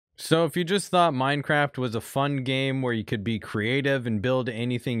So if you just thought Minecraft was a fun game where you could be creative and build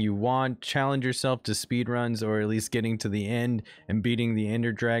anything you want, challenge yourself to speedruns or at least getting to the end and beating the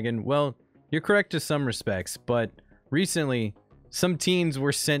Ender Dragon, well, you're correct to some respects, but recently some teens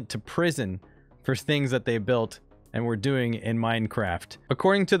were sent to prison for things that they built and were doing in Minecraft.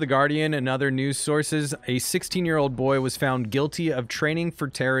 According to The Guardian and other news sources, a 16-year-old boy was found guilty of training for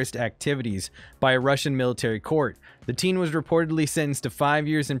terrorist activities by a Russian military court. The teen was reportedly sentenced to 5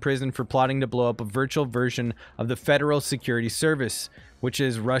 years in prison for plotting to blow up a virtual version of the Federal Security Service, which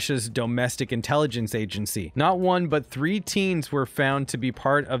is Russia's domestic intelligence agency. Not one, but 3 teens were found to be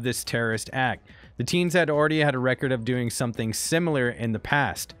part of this terrorist act. The teens had already had a record of doing something similar in the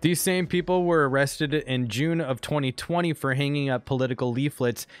past. These same people were arrested in June of 2020 for hanging up political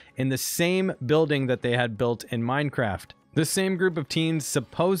leaflets in the same building that they had built in Minecraft. The same group of teens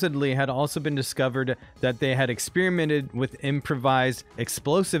supposedly had also been discovered that they had experimented with improvised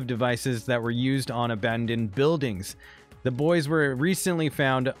explosive devices that were used on abandoned buildings. The boys were recently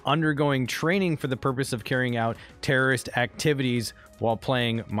found undergoing training for the purpose of carrying out terrorist activities while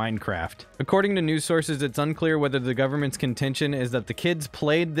playing Minecraft. According to news sources, it's unclear whether the government's contention is that the kids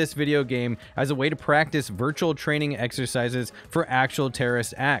played this video game as a way to practice virtual training exercises for actual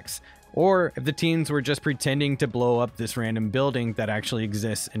terrorist acts, or if the teens were just pretending to blow up this random building that actually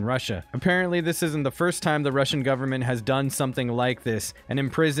exists in Russia. Apparently, this isn't the first time the Russian government has done something like this and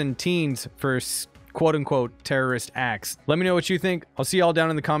imprisoned teens for quote-unquote terrorist acts. Let me know what you think. I'll see y'all down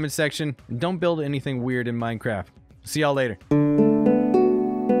in the comments section. And don't build anything weird in Minecraft. See y'all later.